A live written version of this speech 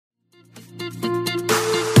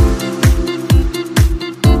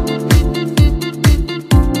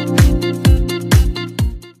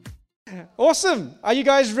Awesome. Are you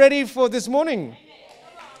guys ready for this morning?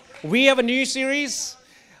 We have a new series.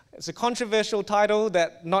 It's a controversial title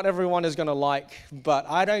that not everyone is going to like, but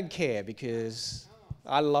I don't care because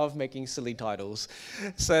I love making silly titles.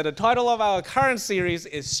 So the title of our current series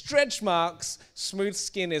is Stretch Marks, Smooth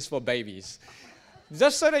Skin is for Babies.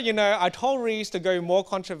 Just so that you know, I told Reese to go more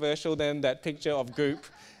controversial than that picture of Goop,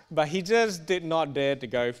 but he just did not dare to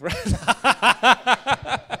go for it.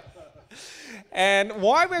 And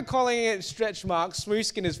why we're calling it Stretch Marks, Smooth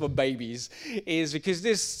Skin is for Babies, is because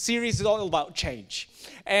this series is all about change.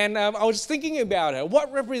 And I was thinking about it.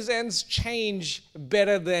 What represents change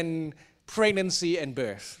better than pregnancy and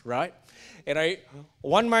birth, right? You know,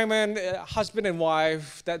 one moment, husband and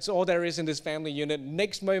wife, that's all there is in this family unit.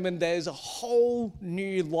 Next moment, there's a whole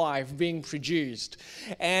new life being produced.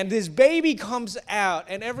 And this baby comes out,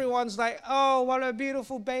 and everyone's like, oh, what a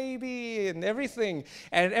beautiful baby, and everything.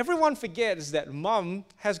 And everyone forgets that mum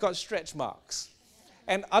has got stretch marks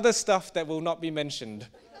and other stuff that will not be mentioned.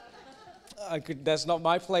 That's not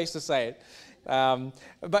my place to say it.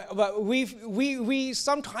 But we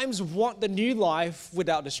sometimes want the new life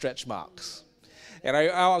without the stretch marks. You know,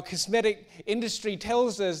 our cosmetic industry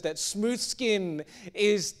tells us that smooth skin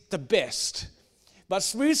is the best. But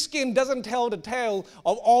smooth skin doesn't tell the tale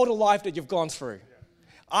of all the life that you've gone through.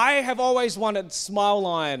 I have always wanted smile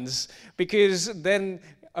lines because then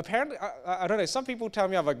apparently, I don't know, some people tell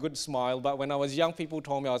me I have a good smile, but when I was young, people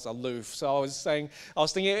told me I was aloof. So I was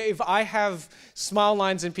thinking, if I have smile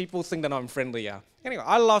lines and people think that I'm friendlier. Anyway,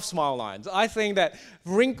 I love smile lines. I think that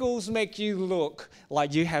wrinkles make you look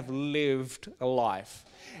like you have lived a life.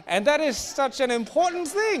 And that is such an important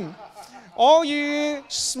thing. All you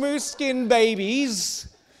smooth-skinned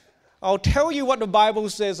babies, I'll tell you what the Bible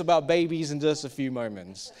says about babies in just a few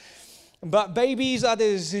moments. But babies are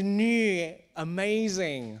this new,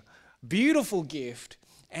 amazing, beautiful gift,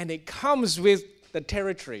 and it comes with the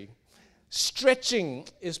territory. Stretching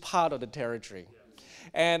is part of the territory.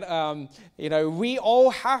 And, we all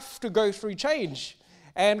have to go through change.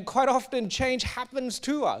 And quite often, change happens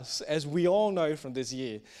to us, as we all know from this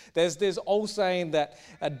year. There's this old saying that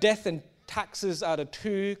death and taxes are the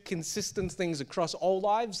two consistent things across all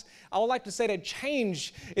lives. I would like to say that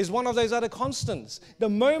change is one of those other constants. The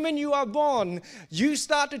moment you are born, you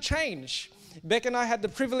start to change. Beck and I had the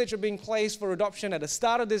privilege of being placed for adoption at the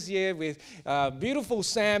start of this year with beautiful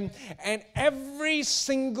Sam, and every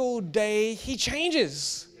single day he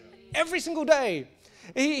changes. Every single day.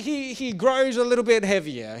 He grows a little bit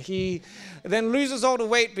heavier. He then loses all the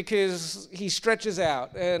weight because he stretches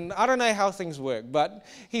out. And I don't know how things work, but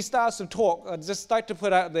he starts to talk. I'd just like to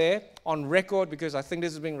put out there on record, because I think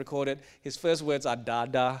this is being recorded, his first words are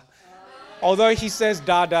dada. Although he says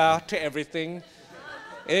dada to everything,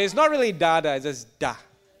 it's not really dada, it's just da,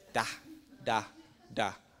 da, da,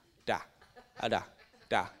 da, da, da,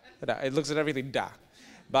 da, da. It looks at everything da.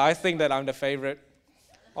 But I think that I'm the favorite.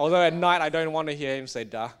 Although at night I don't want to hear him say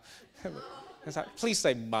da. It's like, please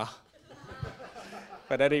say ma.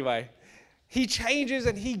 But anyway, he changes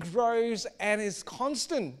and he grows and is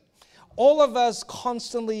constant. All of us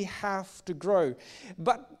constantly have to grow.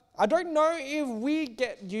 But I don't know if we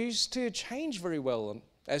get used to change very well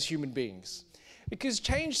as human beings. Because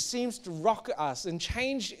change seems to rock us, and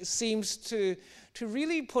change seems to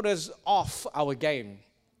really put us off our game.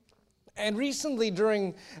 And recently,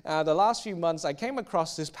 during the last few months, I came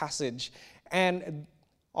across this passage, and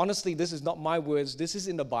honestly, this is not my words, this is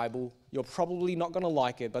in the Bible. You're probably not going to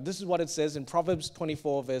like it, but this is what it says in Proverbs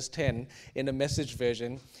 24, verse 10, in the Message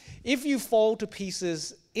version. If you fall to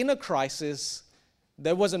pieces in a crisis,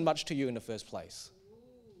 there wasn't much to you in the first place.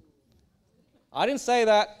 I didn't say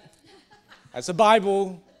that. That's the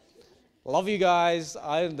Bible. Love you guys.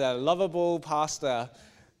 I'm the lovable pastor.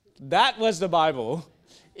 That was the Bible.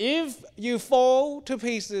 If you fall to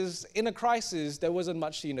pieces in a crisis, there wasn't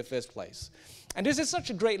much to you in the first place. And this is such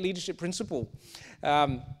a great leadership principle.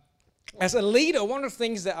 As a leader, one of the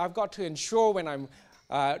things that I've got to ensure when I'm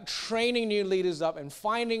training new leaders up and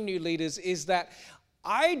finding new leaders is that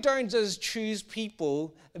I don't just choose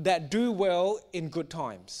people that do well in good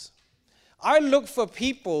times. I look for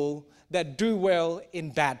people that do well in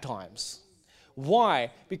bad times.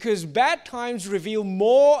 Why? Because bad times reveal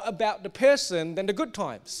more about the person than the good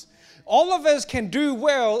times. All of us can do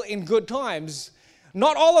well in good times.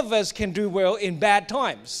 Not all of us can do well in bad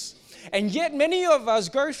times. And yet many of us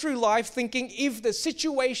go through life thinking if the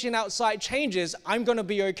situation outside changes, I'm going to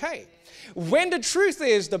be okay. When the truth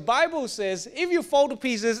is, the Bible says, if you fall to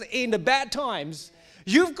pieces in the bad times,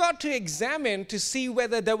 you've got to examine to see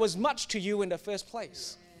whether there was much to you in the first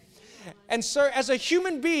place. And so as a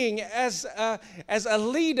human being, as a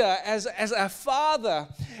leader, as a father,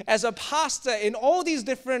 as a pastor, in all these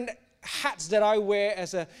different hats that I wear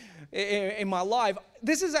in my life,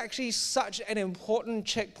 this is actually such an important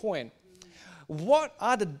checkpoint. What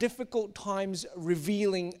are the difficult times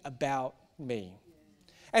revealing about me?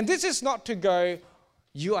 And this is not to go,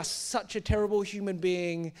 you are such a terrible human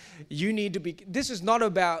being, you need to be, this is not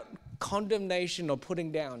about condemnation or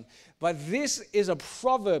putting down, but this is a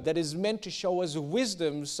proverb that is meant to show us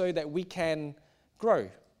wisdom so that we can grow.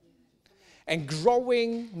 And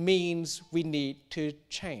growing means we need to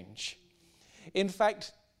change. In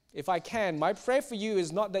fact, if I can, my prayer for you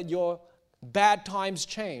is not that your bad times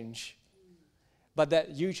change, but that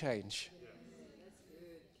you change.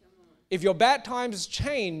 If your bad times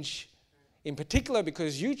change, in particular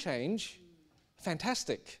because you change,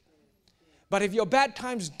 fantastic. But if your bad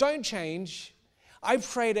times don't change, I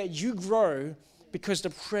pray that you grow because the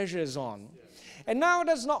pressure is on. And now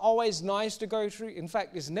it's not always nice to go through. In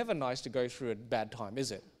fact, it's never nice to go through a bad time,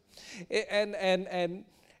 is it? And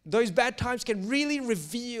those bad times can really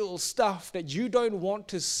reveal stuff that you don't want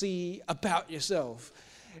to see about yourself.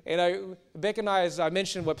 You know, Beck and I, as I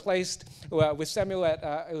mentioned, were placed with Samuel at,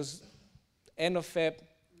 it was end of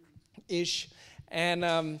Feb-ish.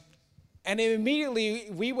 And immediately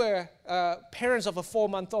we were parents of a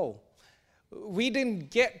 4-month-old. We didn't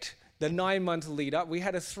get the 9-month lead up. We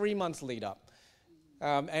had a 3-month lead up.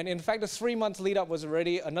 And in fact, the 3-month lead up was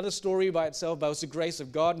already another story by itself, but it was the grace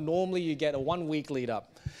of God. Normally you get a 1-week lead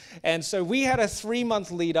up. And so we had a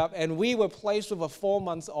 3-month lead up, and we were placed with a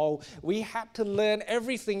 4-month-old. We had to learn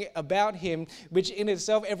everything about him, which in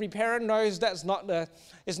itself, every parent knows it's not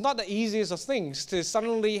the easiest of things to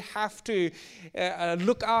suddenly have to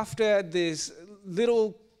look after this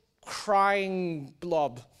little crying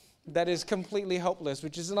blob that is completely helpless,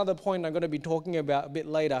 which is another point I'm going to be talking about a bit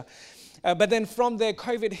later. But then from there,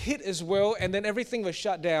 COVID hit as well, and then everything was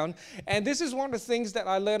shut down. And this is one of the things that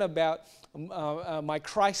I learned about my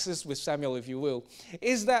crisis with Samuel, if you will,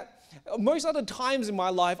 is that most other times in my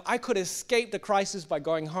life, I could escape the crisis by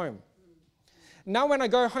going home. Now when I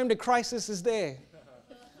go home, the crisis is there.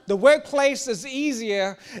 The workplace is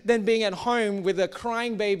easier than being at home with a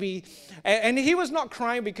crying baby. And he was not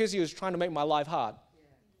crying because he was trying to make my life hard.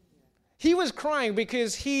 He was crying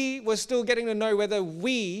because he was still getting to know whether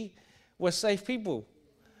we were safe people.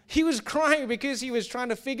 He was crying because he was trying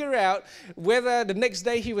to figure out whether the next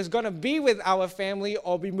day he was going to be with our family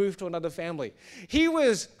or be moved to another family. He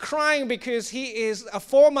was crying because he is a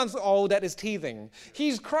 4-month-old that is teething.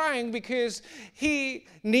 He's crying because he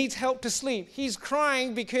needs help to sleep. He's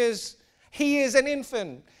crying because he is an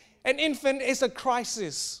infant. An infant is a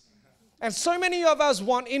crisis. And so many of us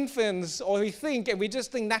want infants, or we think, and we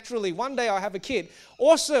just think naturally, one day I'll have a kid.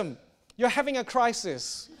 Awesome, you're having a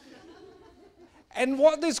crisis. And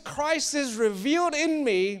what this crisis revealed in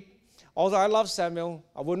me, although I love Samuel,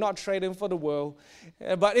 I would not trade him for the world,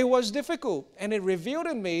 but it was difficult. And it revealed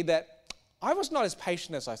in me that I was not as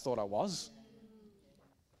patient as I thought I was.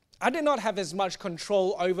 I did not have as much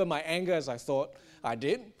control over my anger as I thought I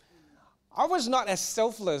did. I was not as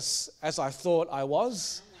selfless as I thought I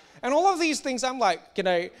was. And all of these things, I'm like, you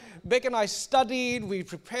know, Beck and I studied, we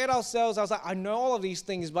prepared ourselves. I was like, I know all of these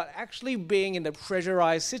things, but actually being in the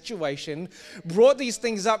pressurized situation brought these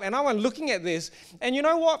things up. And I was looking at this, and you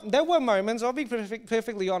know what? There were moments, I'll be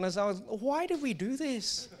perfectly honest, I was, why did we do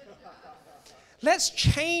this? Let's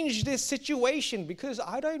change this situation because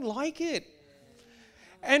I don't like it.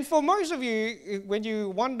 And for most of you, when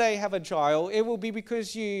you one day have a child, it will be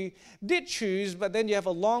because you did choose, but then you have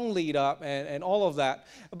a long lead up and all of that.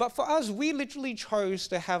 But for us, we literally chose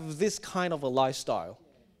to have this kind of a lifestyle.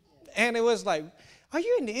 And it was like, are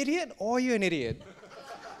you an idiot or are you an idiot?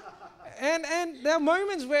 And there are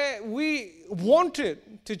moments where we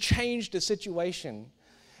wanted to change the situation.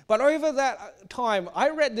 But over that time, I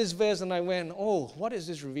read this verse and I went, oh, what is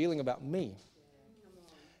this revealing about me?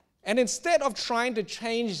 And instead of trying to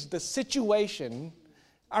change the situation,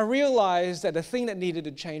 I realized that the thing that needed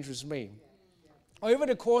to change was me. Over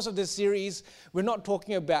the course of this series, we're not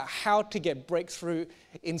talking about how to get breakthrough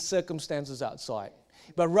in circumstances outside,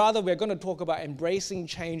 but rather we're going to talk about embracing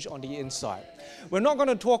change on the inside. We're not going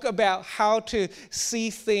to talk about how to see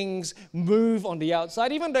things move on the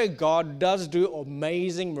outside, even though God does do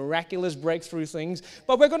amazing, miraculous breakthrough things.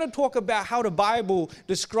 But we're going to talk about how the Bible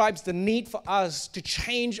describes the need for us to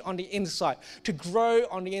change on the inside, to grow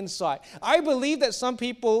on the inside. I believe that some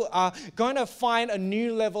people are going to find a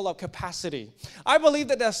new level of capacity. I believe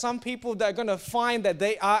that there are some people that are going to find that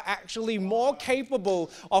they are actually more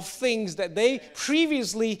capable of things that they previously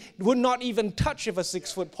previously would not even touch with a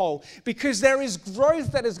 6-foot pole, because there is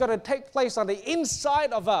growth that is going to take place on the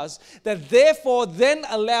inside of us that therefore then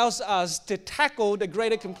allows us to tackle the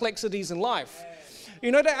greater complexities in life.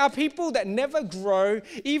 You know, there are people that never grow,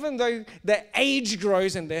 even though their age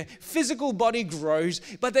grows and their physical body grows,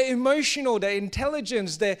 but their emotional, their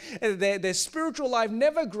intelligence, their spiritual life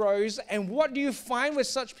never grows. And what do you find with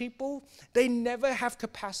such people? They never have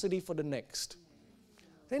capacity for the next.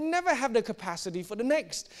 They never have the capacity for the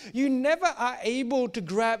next. You never are able to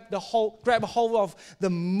grab hold of the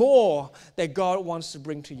more that God wants to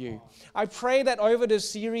bring to you. I pray that over this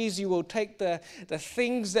series you will take the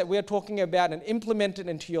things that we're talking about and implement it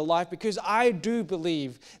into your life, because I do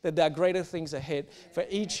believe that there are greater things ahead for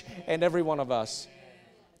each and every one of us.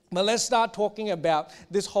 But let's start talking about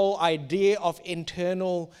this whole idea of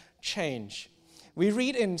internal change. We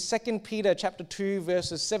read in 2 Peter chapter 2,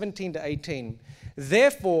 verses 17 to 18.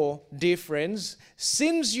 Therefore, dear friends,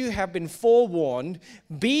 since you have been forewarned,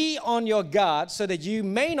 be on your guard so that you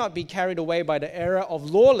may not be carried away by the error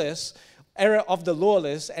of the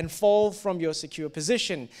lawless and fall from your secure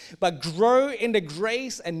position, but grow in the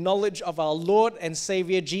grace and knowledge of our Lord and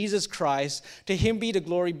Savior Jesus Christ. To him be the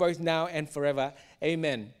glory both now and forever.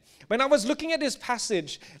 Amen. When I was looking at this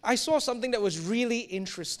passage, I saw something that was really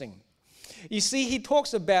interesting. You see, he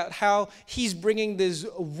talks about how he's bringing this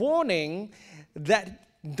warning that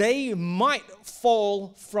they might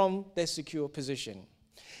fall from their secure position.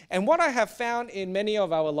 And what I have found in many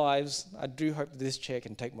of our lives, I do hope that this chair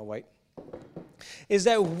can take my weight, is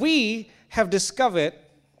that we have discovered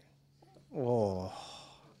what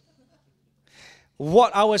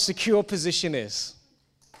our secure position is.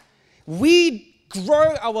 We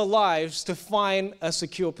grow our lives to find a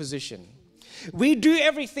secure position. We do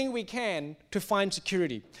everything we can to find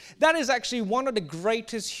security. That is actually one of the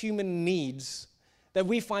greatest human needs, that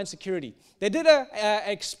we find security. They did an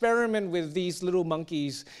experiment with these little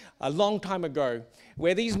monkeys a long time ago,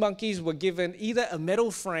 where these monkeys were given either a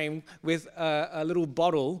metal frame with a little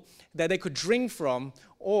bottle that they could drink from,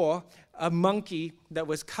 or a monkey that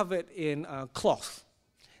was covered in cloth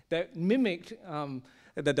that mimicked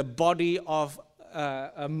the body of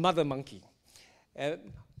a mother monkey.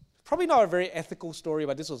 Probably not a very ethical story,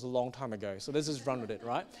 but this was a long time ago, so let's just run with it,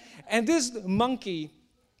 right? And this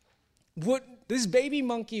baby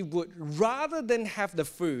monkey would, rather than have the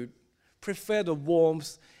food, prefer the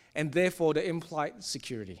warmth and therefore the implied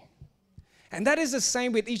security. And that is the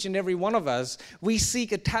same with each and every one of us. We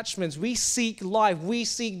seek attachments, we seek life, we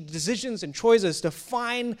seek decisions and choices to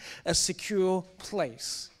find a secure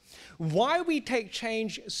place. Why we take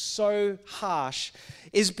change so harsh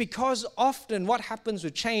is because often what happens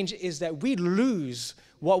with change is that we lose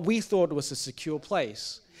what we thought was a secure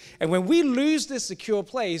place. And when we lose this secure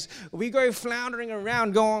place, we go floundering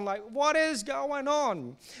around going like, what is going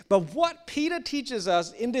on? But what Peter teaches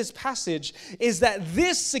us in this passage is that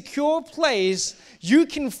this secure place you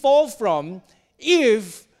can fall from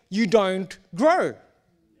if you don't grow.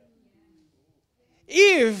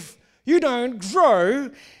 If you don't grow,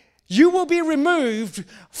 you will be removed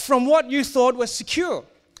from what you thought was secure.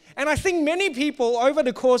 And I think many people over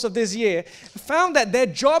the course of this year found that their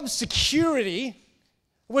job security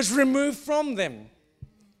was removed from them.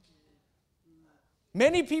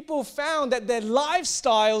 Many people found that their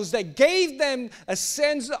lifestyles that gave them a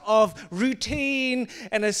sense of routine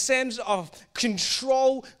and a sense of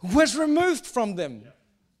control was removed from them.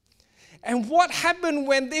 And what happened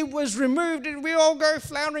when it was removed? And we all go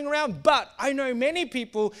floundering around. But I know many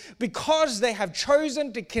people, because they have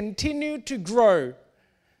chosen to continue to grow,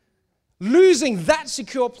 losing that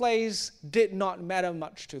secure place did not matter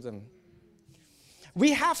much to them.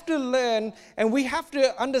 We have to learn and we have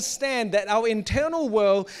to understand that our internal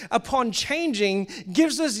world, upon changing,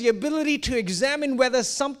 gives us the ability to examine whether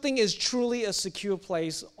something is truly a secure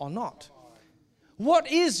place or not. What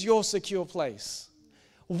is your secure place?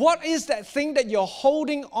 What is that thing that you're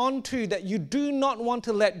holding on to that you do not want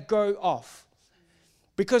to let go of?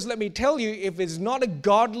 Because let me tell you, if it's not a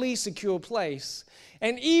godly secure place,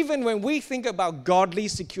 and even when we think about godly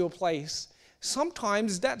secure place,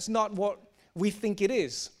 sometimes that's not what we think it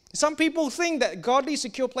is. Some people think that godly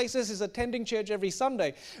secure places is attending church every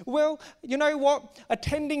Sunday. Well, you know what?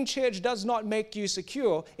 Attending church does not make you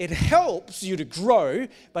secure. It helps you to grow,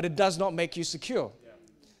 but it does not make you secure.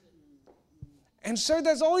 And so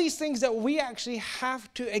there's all these things that we actually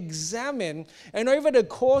have to examine. And over the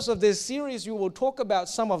course of this series, we will talk about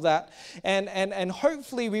some of that. And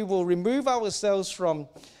hopefully we will remove ourselves from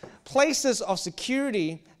places of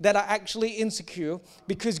security that are actually insecure,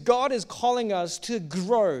 because God is calling us to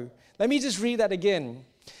grow. Let me just read that again.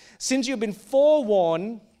 Since you've been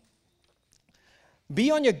forewarned,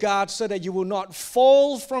 Be on your guard so that you will not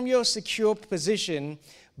fall from your secure position,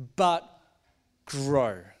 but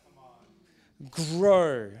grow.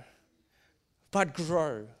 Grow. But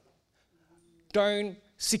grow. Don't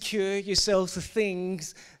secure yourself to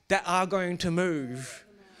things that are going to move.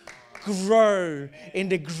 Grow in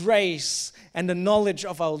the grace and the knowledge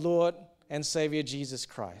of our Lord and Savior Jesus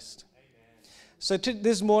Christ. So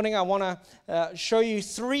this morning I want to show you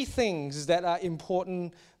 3 things that are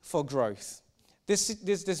important for growth.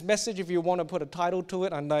 This message, if you want to put a title to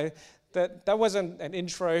it, I know that wasn't an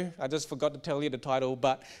intro. I just forgot to tell you the title,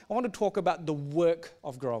 but I want to talk about the work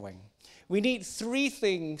of growing. We need 3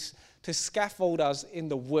 things to scaffold us in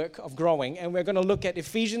the work of growing. And we're going to look at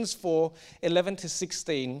Ephesians 4, 11 to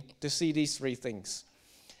 16 to see these 3 things.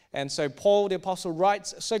 And so Paul the apostle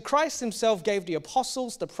writes, "So Christ himself gave the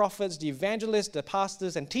apostles, the prophets, the evangelists, the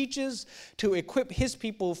pastors and teachers to equip his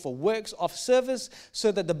people for works of service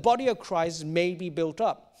so that the body of Christ may be built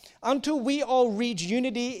up, until we all reach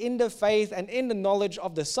unity in the faith and in the knowledge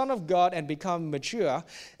of the Son of God and become mature,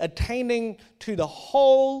 attaining to the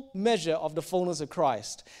whole measure of the fullness of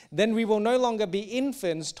Christ. Then we will no longer be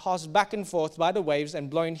infants tossed back and forth by the waves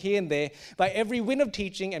and blown here and there by every wind of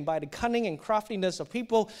teaching and by the cunning and craftiness of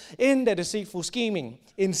people in their deceitful scheming.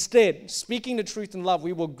 Instead, speaking the truth in love,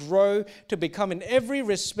 we will grow to become in every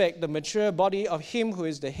respect the mature body of him who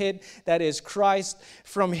is the head, that is Christ.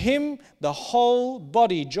 From him, the whole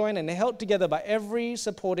body, joined and held together by every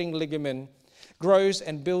supporting ligament, grows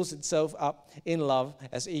and builds itself up in love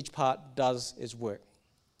as each part does its work."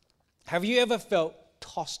 Have you ever felt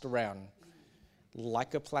tossed around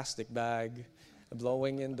like a plastic bag,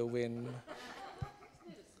 blowing in the wind?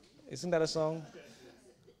 Isn't that a song?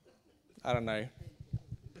 I don't know.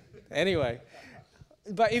 Anyway,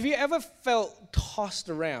 but if you ever felt tossed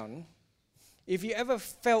around, if you ever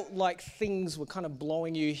felt like things were kind of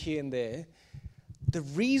blowing you here and there, the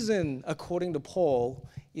reason, according to Paul,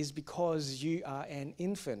 is because you are an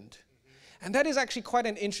infant. And that is actually quite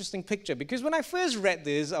an interesting picture, because when I first read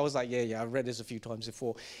this, I was like, yeah, I've read this a few times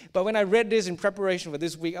before. But when I read this in preparation for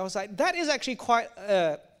this week, I was like, that is actually quite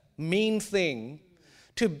a mean thing,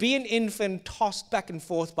 to be an infant tossed back and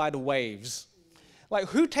forth by the waves. Like,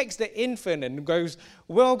 who takes the infant and goes,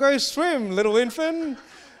 "Well, go swim, little infant.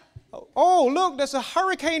 Oh, look, there's a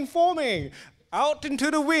hurricane forming. Out into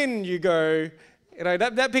the wind you go." You know,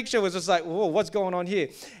 that picture was just like, whoa, what's going on here?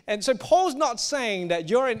 And so Paul's not saying that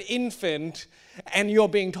you're an infant and you're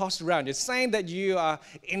being tossed around. It's saying that you are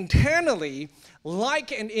internally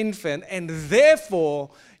like an infant, and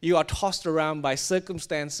therefore you are tossed around by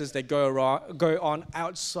circumstances that go on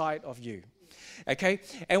outside of you. Okay?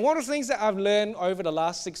 And one of the things that I've learned over the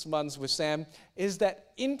last 6 months with Sam is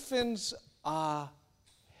that infants are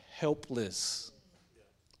helpless.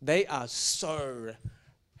 They are so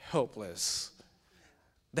helpless.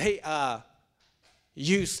 They are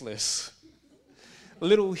useless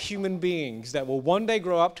little human beings that will one day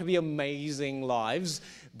grow up to be amazing lives,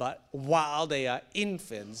 but while they are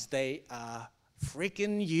infants, they are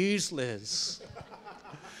freaking useless.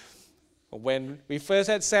 When we first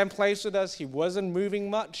had Sam placed with us, he wasn't moving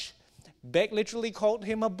much. Beck literally called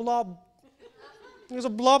him a blob. He was a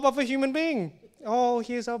blob of a human being. Oh,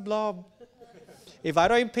 here's our blob. If I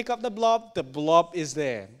don't pick up the blob is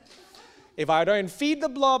there. If I don't feed the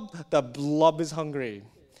blob is hungry.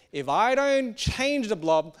 If I don't change the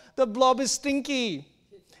blob is stinky.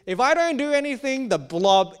 If I don't do anything, the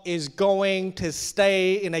blob is going to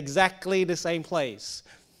stay in exactly the same place.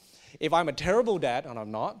 If I'm a terrible dad, and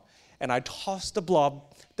I'm not, and I toss the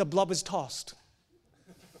blob is tossed.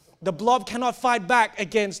 The blob cannot fight back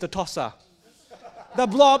against the tosser. The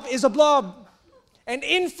blob is a blob. An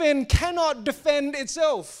infant cannot defend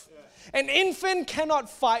itself. An infant cannot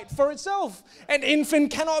fight for itself. An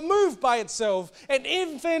infant cannot move by itself. An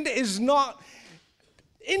infant is not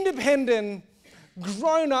independent,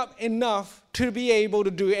 grown up enough to be able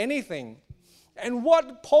to do anything. And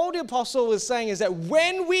what Paul the Apostle is saying is that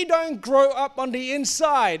when we don't grow up on the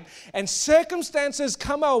inside and circumstances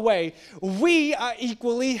come our way, we are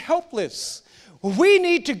equally helpless. We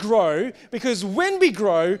need to grow, because when we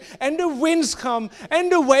grow and the winds come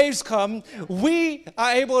and the waves come, we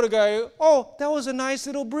are able to go, "Oh, that was a nice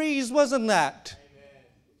little breeze, wasn't that?" Amen.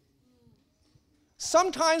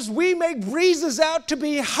 Sometimes we make breezes out to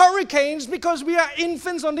be hurricanes because we are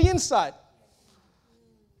infants on the inside.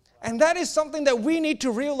 And that is something that we need to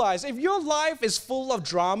realize. If your life is full of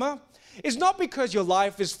drama, it's not because your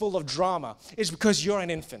life is full of drama. It's because you're an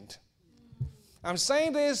infant. I'm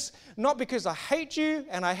saying this not because I hate you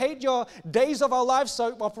and I hate your Days of Our Lives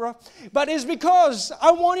soap opera, but it's because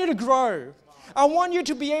I want you to grow. I want you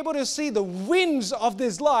to be able to see the winds of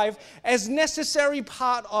this life as necessary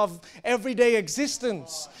part of everyday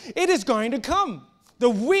existence. It is going to come. The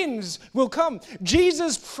winds will come.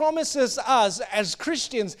 Jesus promises us as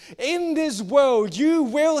Christians, in this world, you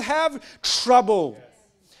will have trouble.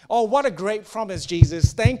 Oh, what a great promise,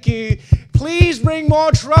 Jesus. Thank you. Please bring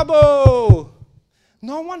more trouble.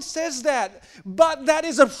 No one says that, but that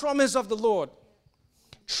is a promise of the Lord.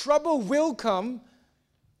 Trouble will come.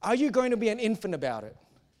 Are you going to be an infant about it?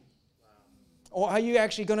 Or are you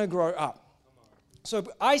actually going to grow up? So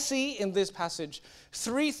I see in this passage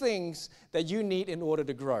 3 things that you need in order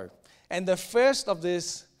to grow. And the first of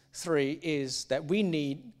these 3 is that we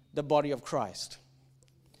need the body of Christ.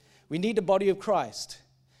 We need the body of Christ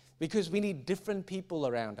because we need different people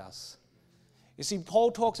around us. You see,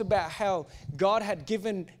 Paul talks about how God had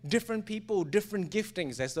given different people different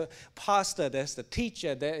giftings. There's the pastor, there's the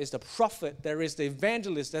teacher, there is the prophet, there is the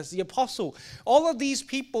evangelist, there's the apostle. All of these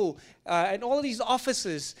people and all of these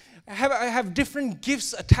offices have different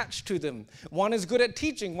gifts attached to them. One is good at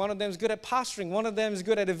teaching, one of them is good at pastoring, one of them is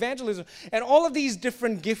good at evangelism, and all of these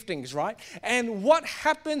different giftings, right? And what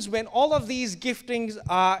happens when all of these giftings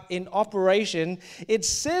are in operation? It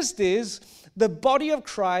says this: the body of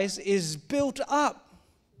Christ is built up.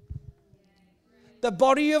 The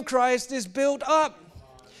body of Christ is built up.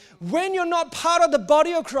 When you're not part of the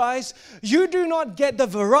body of Christ, you do not get the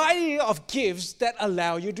variety of gifts that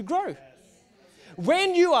allow you to grow.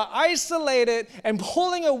 When you are isolated and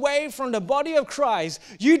pulling away from the body of Christ,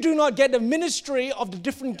 you do not get the ministry of the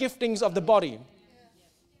different giftings of the body.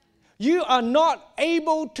 You are not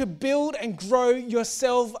able to build and grow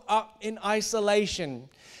yourself up in isolation.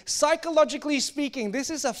 Psychologically speaking, this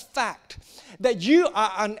is a fact that you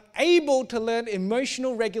are unable to learn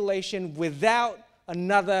emotional regulation without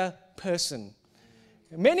another person.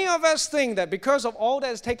 Many of us think that because of all that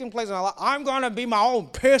has taken place in our life, I'm going to be my own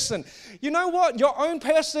person. You know what? Your own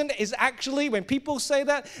person is actually, when people say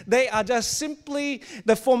that, they are just simply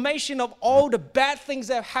the formation of all the bad things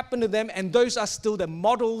that have happened to them, and those are still the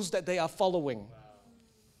models that they are following.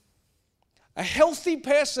 A healthy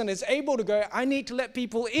person is able to go, I need to let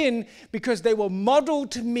people in because they will model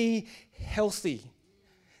to me healthy.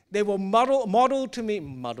 They will model to me,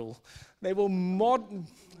 They will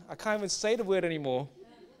I can't even say the word anymore.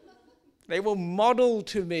 They will model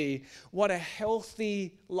to me what a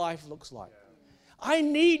healthy life looks like. I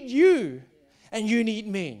need you, and you need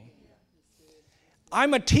me.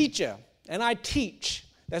 I'm a teacher, and I teach.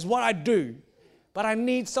 That's what I do. But I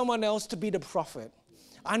need someone else to be the prophet.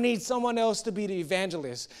 I need someone else to be the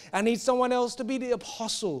evangelist. I need someone else to be the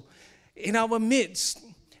apostle in our midst.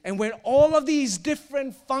 And when all of these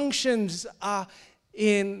different functions are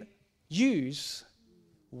in use,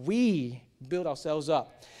 we build ourselves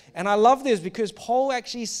up. And I love this because Paul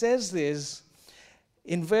actually says this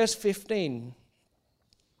in verse 15.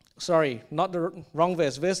 Sorry, not the wrong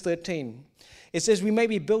verse, verse 13. It says, we may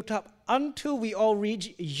be built up until we all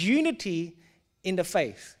reach unity in the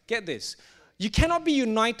faith. Get this. You cannot be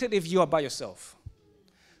united if you are by yourself.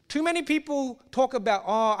 Too many people talk about,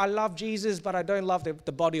 oh, I love Jesus, but I don't love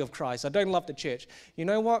the body of Christ. I don't love the church. You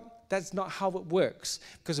know what? That's not how it works.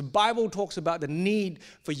 Because the Bible talks about the need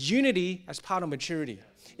for unity as part of maturity.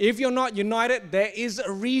 If you're not united, there is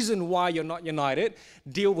a reason why you're not united.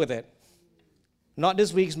 Deal with it. Not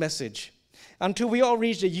this week's message. Until we all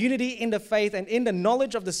reach the unity in the faith and in the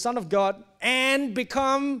knowledge of the Son of God and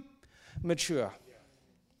become mature.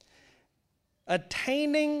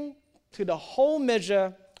 Attaining to the whole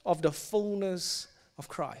measure of the fullness of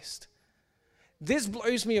Christ. This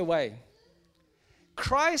blows me away.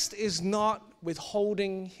 Christ is not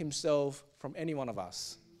withholding himself from any one of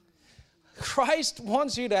us. Christ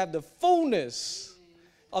wants you to have the fullness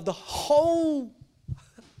of the whole,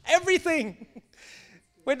 everything.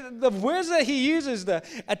 With the words that he uses,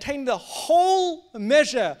 attain the whole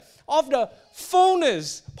measure of the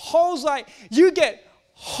fullness. Paul's like, you get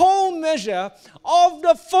whole measure of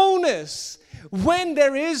the fullness when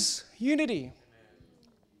there is unity.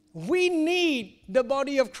 We need the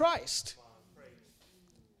body of Christ.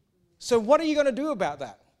 So what are you going to do about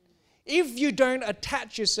that? If you don't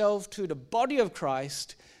attach yourself to the body of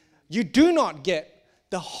Christ, you do not get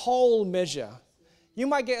the whole measure. You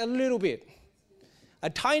might get a little bit, a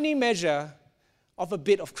tiny measure of a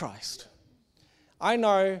bit of Christ. I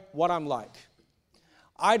know what I'm like.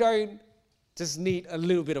 I don't just need a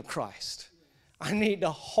little bit of Christ. I need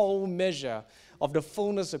the whole measure of the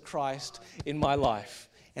fullness of Christ in my life.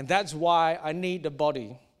 And that's why I need the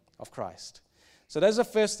body of Christ. So that's the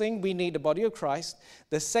first thing, we need the body of Christ.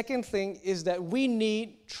 The second thing is that we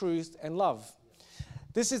need truth and love.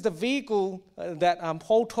 This is the vehicle that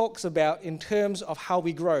Paul talks about in terms of how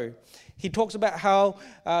we grow. He talks about how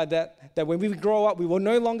that when we grow up, we will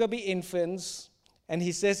no longer be infants. And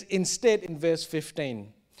he says, instead, in verse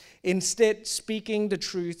 15, instead, speaking the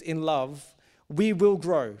truth in love, we will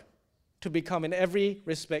grow to become in every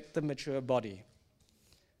respect the mature body.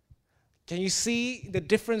 Can you see the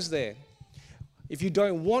difference there? If you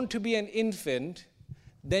don't want to be an infant,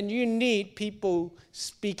 then you need people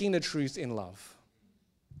speaking the truth in love.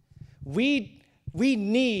 We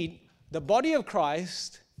need the body of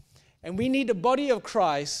Christ, and we need the body of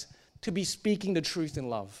Christ to be speaking the truth in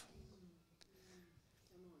love.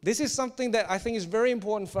 This is something that I think is very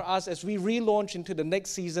important for us as we relaunch into the next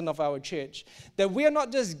season of our church. That we are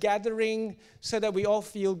not just gathering so that we all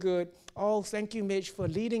feel good. Oh, thank you, Mitch, for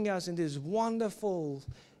leading us in this wonderful,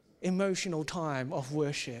 emotional time of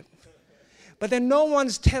worship. But then no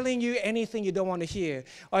one's telling you anything you don't want to hear.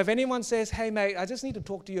 Or if anyone says, hey, mate, I just need to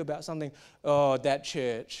talk to you about something. Oh, that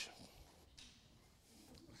church.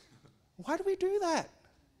 Why do we do that?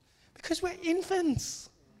 Because we're infants.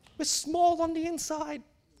 We're small on the inside.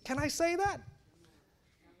 Can I say that?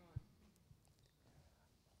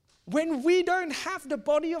 When we don't have the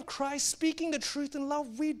body of Christ speaking the truth in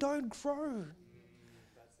love, we don't grow.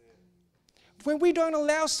 When we don't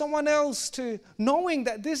allow someone else to, knowing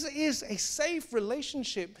that this is a safe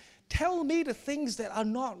relationship, tell me the things that are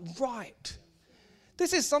not right.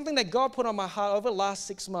 This is something that God put on my heart over the last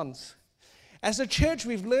 6 months. As a church,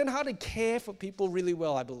 we've learned how to care for people really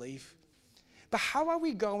well, I believe. But how are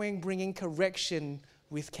we going bringing correction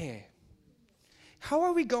with care? How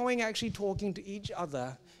are we going actually talking to each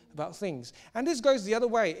other about things? And this goes the other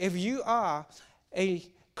way. If you are a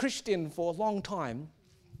Christian for a long time,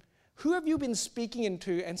 who have you been speaking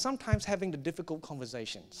into and sometimes having the difficult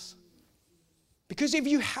conversations? Because if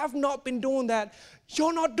you have not been doing that,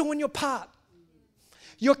 you're not doing your part.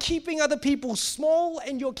 You're keeping other people small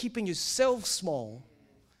and you're keeping yourself small.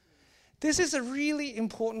 This is a really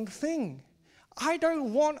important thing. I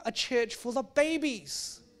don't want a church full of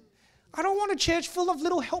babies. I don't want a church full of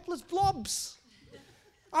little helpless blobs.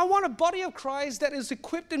 I want a body of Christ that is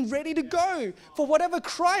equipped and ready to go for whatever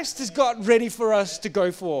Christ has got ready for us to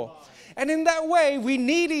go for. And in that way, we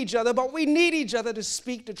need each other, but we need each other to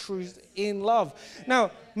speak the truth in love.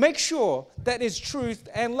 Now, make sure that it's truth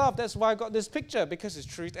and love. That's why I got this picture, because it's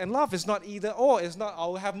truth and love. It's not either or. It's not,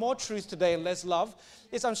 I'll have more truth today and less love.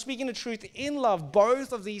 It's I'm speaking the truth in love,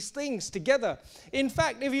 both of these things together. In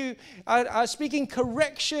fact, if you are speaking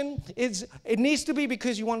correction, it needs to be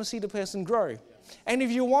because you want to see the person grow. And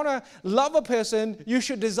if you want to love a person, you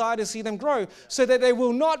should desire to see them grow so that they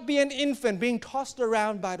will not be an infant being tossed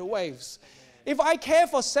around by the waves. If I care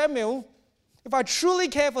for Samuel, if I truly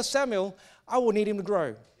care for Samuel, I will need him to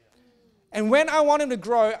grow. And when I want him to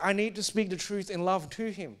grow, I need to speak the truth in love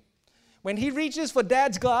to him. When he reaches for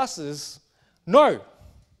dad's glasses, no,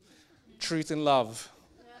 truth in love.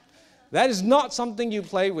 That is not something you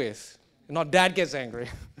play with. Not dad gets angry.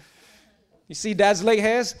 You see dad's leg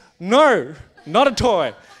hairs? No. Not a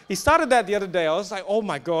toy. He started that the other day. I was like, oh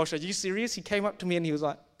my gosh, are you serious? He came up to me and he was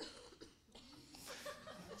like,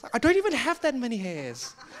 I don't even have that many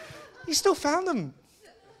hairs. He still found them.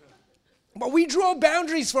 But we draw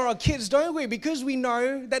boundaries for our kids, don't we? Because we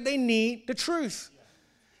know that they need the truth.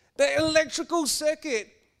 The electrical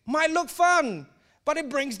circuit might look fun, but it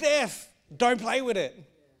brings death. Don't play with it.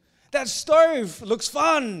 That stove looks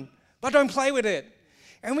fun, but don't play with it.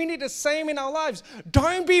 And we need the same in our lives.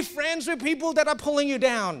 Don't be friends with people that are pulling you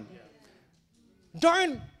down.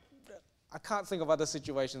 I can't think of other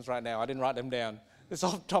situations right now. I didn't write them down. It's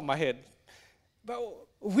off the top of my head. But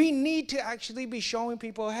we need to actually be showing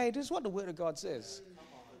people, hey, this is what the Word of God says.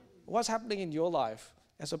 What's happening in your life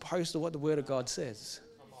as opposed to what the Word of God says.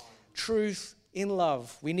 Truth in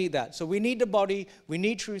love. We need that. So we need the body. We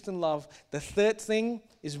need truth and love. The third thing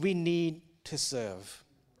is we need to serve.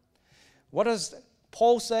 What does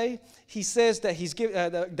Paul say? He says that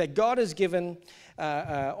that God has given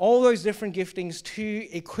all those different giftings to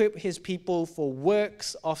equip his people for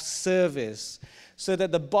works of service so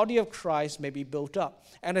that the body of Christ may be built up.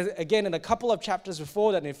 And again, in a couple of chapters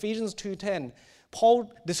before that, in Ephesians 2:10, Paul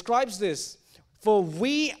describes this. For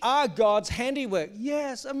we are God's handiwork.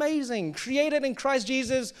 Yes, amazing. Created in Christ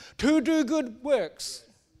Jesus to do good works.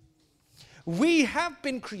 We have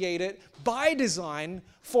been created by design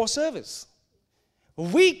for service.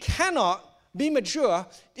 We cannot be mature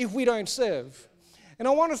if we don't serve. And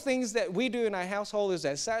one of the things that we do in our household is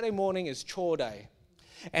that Saturday morning is chore day.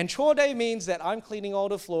 And chore day means that I'm cleaning all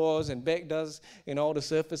the floors and Beck does all the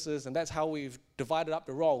surfaces, and that's how we've divided up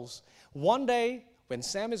the roles. One day, when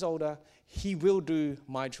Sam is older, he will do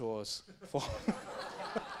my chores.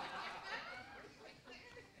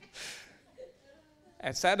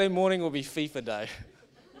 And Saturday morning will be FIFA day.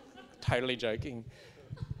 Totally joking.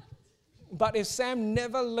 But if Sam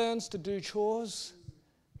never learns to do chores,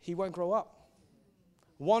 he won't grow up.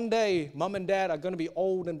 One day, mum and dad are going to be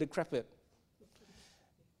old and decrepit.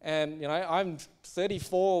 And, I'm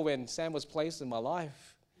 34 when Sam was placed in my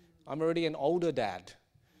life. I'm already an older dad.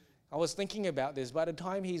 I was thinking about this. By the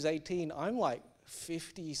time he's 18, I'm like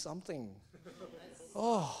 50-something.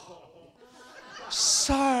 Oh,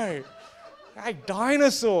 so, a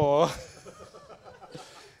dinosaur.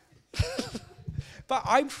 But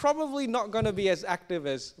I'm probably not going to be as active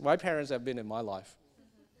as my parents have been in my life.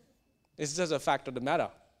 It's just a fact of the matter.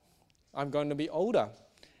 I'm going to be older,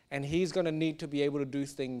 and he's going to need to be able to do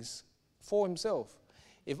things for himself.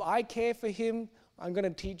 If I care for him, I'm going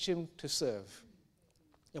to teach him to serve.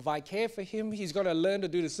 If I care for him, he's going to learn to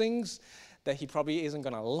do the things that he probably isn't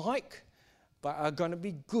going to like, but are going to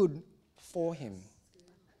be good for him.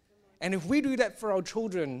 And if we do that for our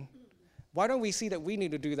children, why don't we see that we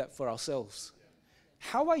need to do that for ourselves?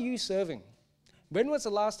 How are you serving? When was the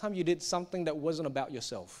last time you did something that wasn't about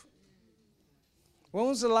yourself? When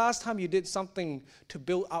was the last time you did something to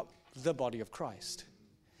build up the body of Christ?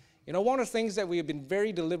 One of the things that we have been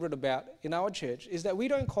very deliberate about in our church is that we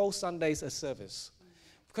don't call Sundays a service.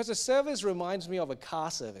 Because a service reminds me of a car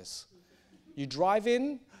service. You drive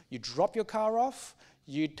in, you drop your car off,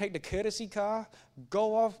 you take the courtesy car,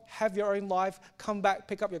 go off, have your own life, come back,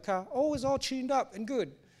 pick up your car. Oh, it's all tuned up and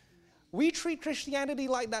good. We treat Christianity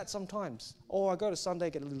like that sometimes. Oh, I go to Sunday,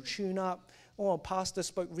 get a little tune up. Oh, a pastor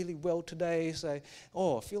spoke really well today. Say,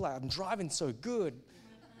 oh, I feel like I'm driving so good.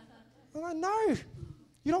 I'm like, no,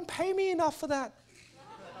 you don't pay me enough for that.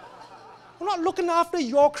 I'm not looking after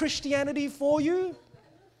your Christianity for you.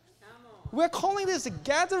 We're calling this a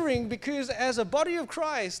gathering because as a body of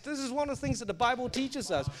Christ, this is one of the things that the Bible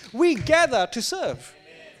teaches us. We gather to serve.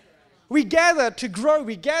 We gather to grow.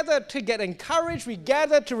 We gather to get encouraged. We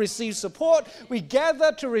gather to receive support. We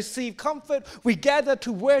gather to receive comfort. We gather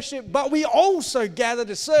to worship, but we also gather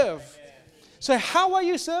to serve. So how are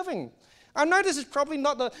you serving? I know this is probably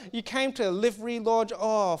not you came to a Live relaunch,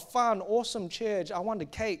 oh, fun, awesome church, I want a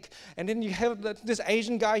cake. And then you have this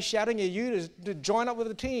Asian guy shouting at you to join up with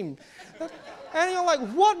the team. And you're like,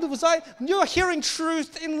 what was I? You're hearing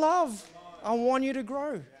truth in love. I want you to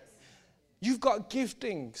grow. You've got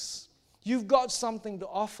giftings. You've got something to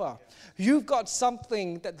offer. You've got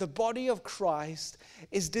something that the body of Christ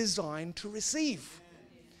is designed to receive.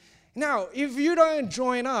 Now, if you don't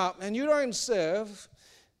join up and you don't serve,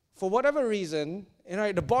 for whatever reason,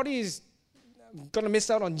 the body is going to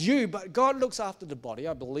miss out on you, but God looks after the body.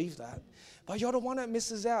 I believe that. But you're the one that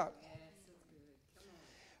misses out.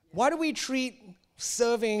 Why do we treat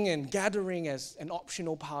serving and gathering as an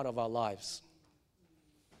optional part of our lives?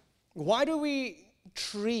 Why do we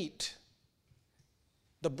treat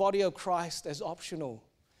the body of Christ as optional?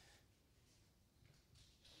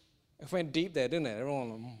 It went deep there, didn't it?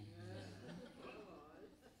 Everyone,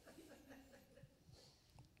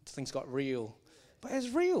 things got real. But it's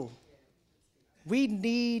real. We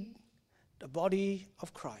need the body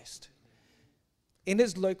of Christ in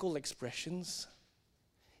its local expressions,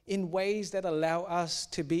 in ways that allow us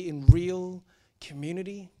to be in real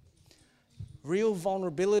community, real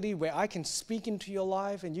vulnerability where I can speak into your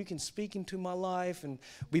life and you can speak into my life, and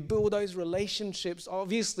we build those relationships.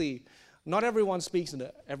 Obviously, not everyone speaks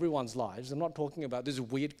into everyone's lives. I'm not talking about this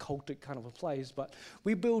weird cultic kind of a place, but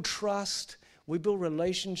we build trust, we build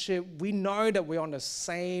relationship. We know that we're on the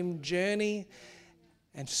same journey.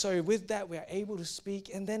 And so with that, we are able to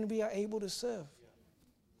speak, and then we are able to serve.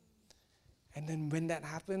 And then when that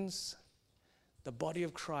happens, the body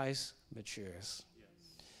of Christ matures.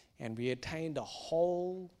 And we attain the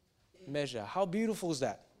whole measure. How beautiful is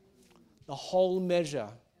that? The whole measure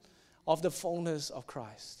of the fullness of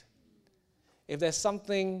Christ. If there's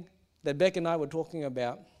something that Beck and I were talking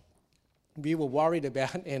about, we were worried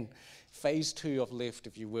about in phase 2 of Lift,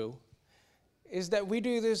 if you will, is that we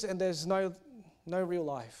do this and there's no real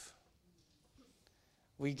life.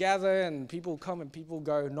 We gather and people come and people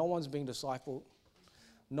go. No one's being discipled.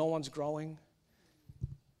 No one's growing.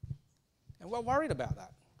 And we're worried about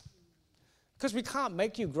that. Because we can't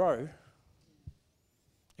make you grow.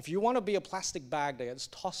 If you want to be a plastic bag that gets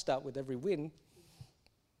tossed out with every wind,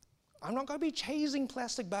 I'm not going to be chasing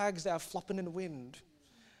plastic bags that are flopping in the wind.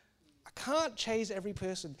 I can't chase every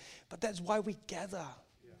person, but that's why we gather.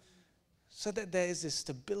 So that there is this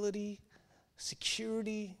stability,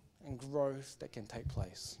 security, and growth that can take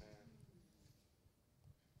place.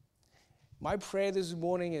 My prayer this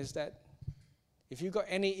morning is that if you've got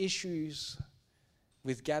any issues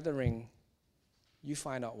with gathering, you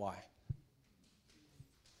find out why.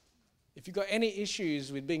 If you've got any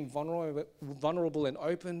issues with being vulnerable and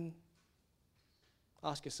open,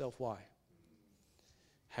 ask yourself why.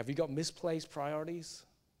 Have you got misplaced priorities?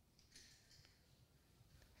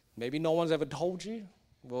 Maybe no one's ever told you.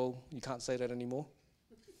 Well, you can't say that anymore.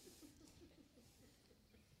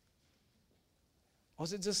 Or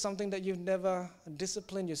is it just something that you've never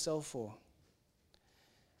disciplined yourself for?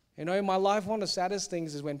 You know, in my life, one of the saddest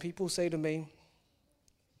things is when people say to me,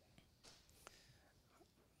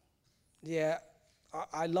 yeah,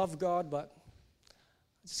 I love God, but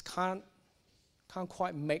I just can't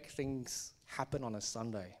quite make things happen on a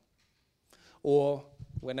Sunday or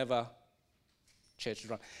whenever church is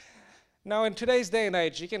run. Now, in today's day and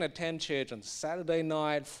age, you can attend church on Saturday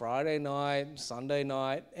night, Friday night, Sunday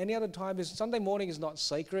night. Any other time, Sunday morning is not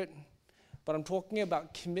sacred, but I'm talking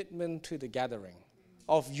about commitment to the gathering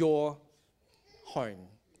of your home,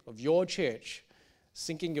 of your church,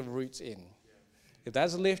 sinking your roots in. If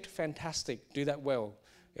that's a lift, fantastic, do that well.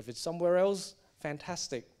 If it's somewhere else,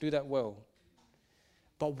 fantastic, do that well.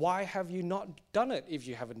 But why have you not done it if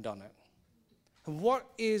you haven't done it? And what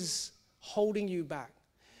is holding you back?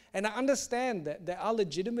 And I understand that there are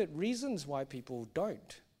legitimate reasons why people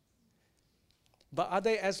don't. But are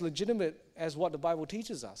they as legitimate as what the Bible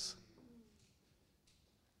teaches us?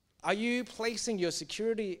 Are you placing your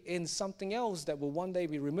security in something else that will one day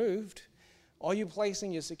be removed? Or are you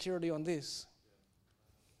placing your security on this?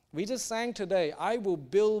 We just sang today, I will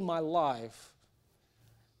build my life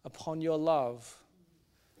upon your love.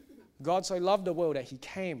 God so loved the world that he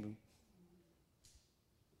came.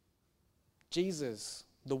 Jesus,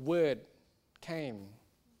 the Word, came.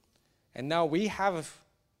 And now we have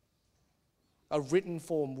a written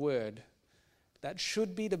form word that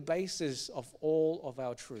should be the basis of all of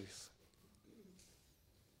our truth.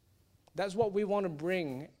 That's what we want to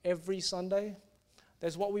bring every Sunday.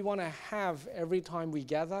 That's what we want to have every time we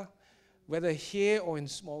gather, whether here or in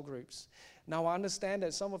small groups. Now, I understand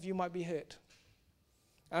that some of you might be hurt.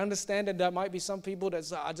 I understand that there might be some people that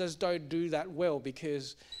say, I just don't do that well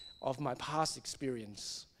because of my past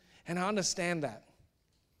experience. And I understand that.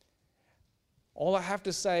 All I have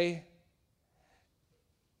to say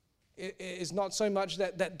is not so much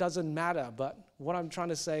that that doesn't matter, but what I'm trying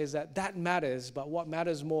to say is that that matters, but what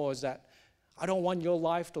matters more is that I don't want your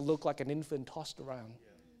life to look like an infant tossed around.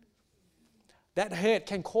 That hurt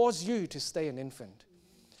can cause you to stay an infant.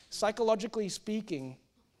 Psychologically speaking,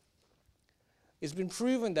 it's been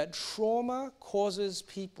proven that trauma causes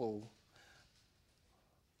people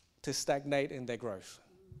to stagnate in their growth.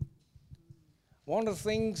 One of the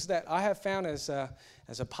things that I have found as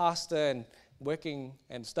a pastor and working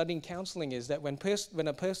and studying counseling is that when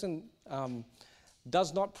a person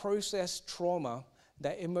does not process trauma,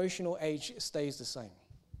 their emotional age stays the same.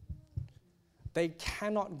 They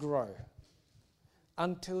cannot grow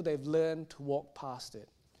until they've learned to walk past it.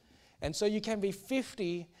 And so you can be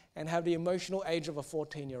 50 and have the emotional age of a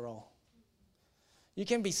 14-year-old. You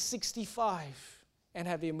can be 65 and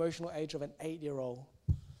have the emotional age of an 8-year-old.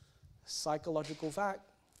 Psychological fact.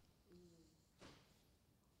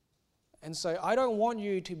 And so I don't want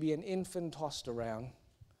you to be an infant tossed around.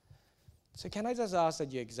 So can I just ask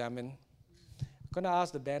that you examine? I'm going to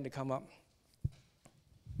ask the band to come up.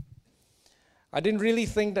 I didn't really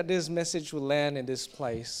think that this message would land in this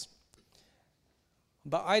place.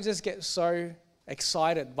 But I just get so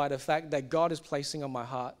excited by the fact that God is placing on my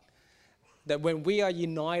heart that when we are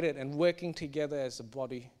united and working together as a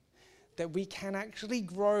body, that we can actually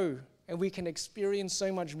grow and we can experience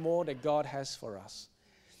so much more that God has for us.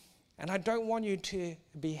 And I don't want you to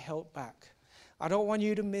be held back. I don't want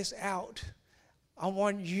you to miss out. I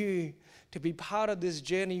want you to be part of this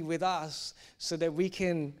journey with us so that we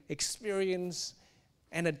can experience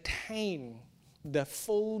and attain the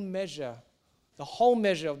full measure, the whole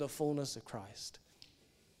measure of the fullness of Christ.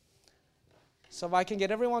 So if I can get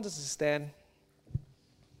everyone just to stand.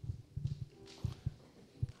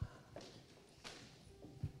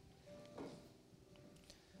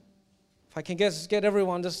 If I can get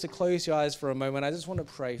everyone just to close your eyes for a moment, I just want to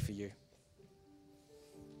pray for you.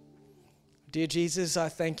 Dear Jesus, I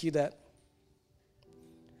thank you that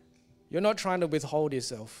you're not trying to withhold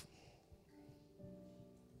yourself.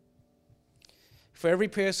 For every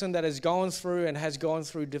person that has gone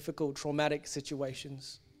through difficult, traumatic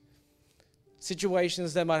situations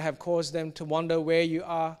that might have caused them to wonder where you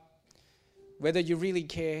are, whether you really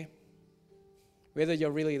care, whether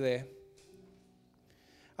you're really there.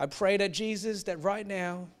 I pray that Jesus, that right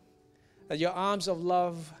now, that your arms of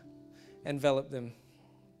love envelop them,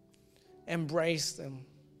 embrace them,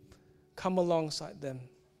 come alongside them.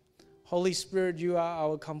 Holy Spirit, you are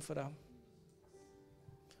our comforter.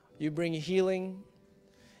 You bring healing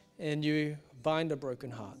and you bind the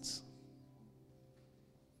broken hearts.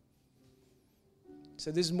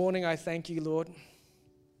 So this morning I thank you, Lord,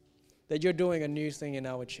 that you're doing a new thing in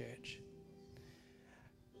our church.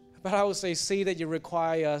 But I also see that you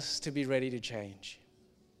require us to be ready to change.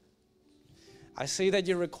 I see that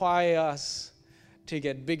you require us to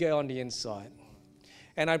get bigger on the inside.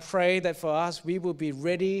 And I pray that for us, we will be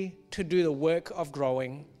ready to do the work of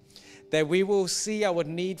growing, that we will see our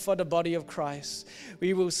need for the body of Christ.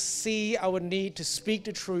 We will see our need to speak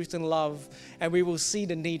the truth in love, and we will see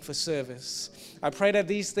the need for service. I pray that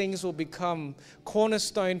these things will become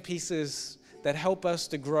cornerstone pieces that help us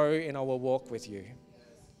to grow in our walk with you.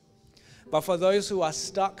 But for those who are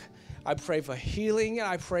stuck, I pray for healing and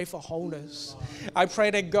I pray for wholeness. I pray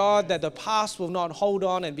that God, that the past will not hold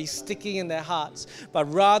on and be sticky in their hearts,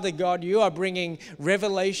 but rather, God, you are bringing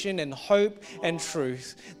revelation and hope and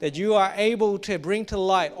truth, that you are able to bring to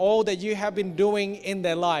light all that you have been doing in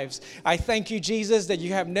their lives. I thank you, Jesus, that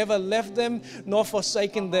you have never left them nor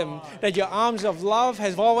forsaken them, that your arms of love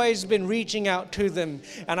have always been reaching out to them.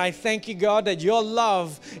 And I thank you, God, that your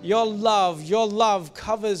love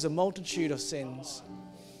covers a multitude of sins.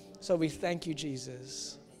 So we thank you,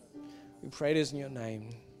 Jesus. We pray this in your name.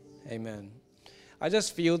 Amen. I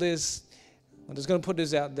just feel this. I'm just going to put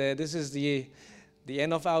this out there. This is the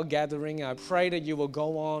end of our gathering. I pray that you will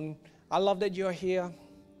go on. I love that you're here.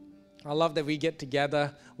 I love that we get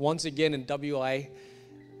together once again in WA.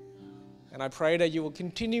 And I pray that you will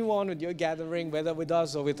continue on with your gathering, whether with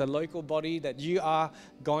us or with a local body that you are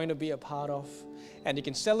going to be a part of. And you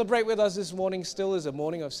can celebrate with us this morning. Still is a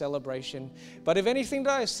morning of celebration. But if anything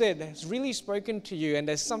that I said has really spoken to you and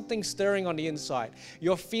there's something stirring on the inside,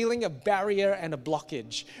 you're feeling a barrier and a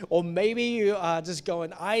blockage, or maybe you are just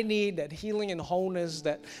going, I need that healing and wholeness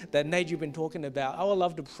that Nate, you've been talking about. I would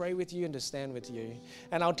love to pray with you and to stand with you.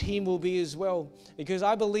 And our team will be as well, because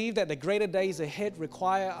I believe that the greater days ahead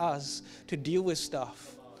require us to deal with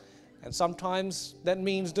stuff. And sometimes that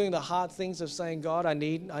means doing the hard things of saying, God, I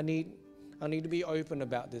need to be open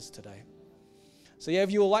about this today. So yeah,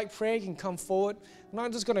 if you would like prayer, you can come forward. And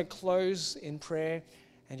I'm just going to close in prayer.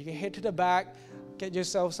 And you can head to the back, get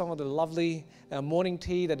yourself some of the lovely morning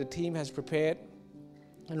tea that the team has prepared.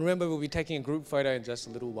 And remember, we'll be taking a group photo in just a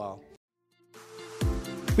little while.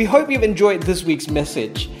 We hope you've enjoyed this week's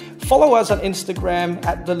message. Follow us on Instagram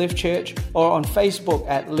at The Lift Church or on Facebook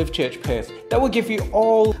at Lift Church Perth. That will give you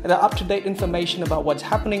all the up-to-date information about what's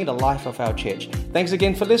happening in the life of our church. Thanks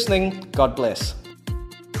again for listening. God bless.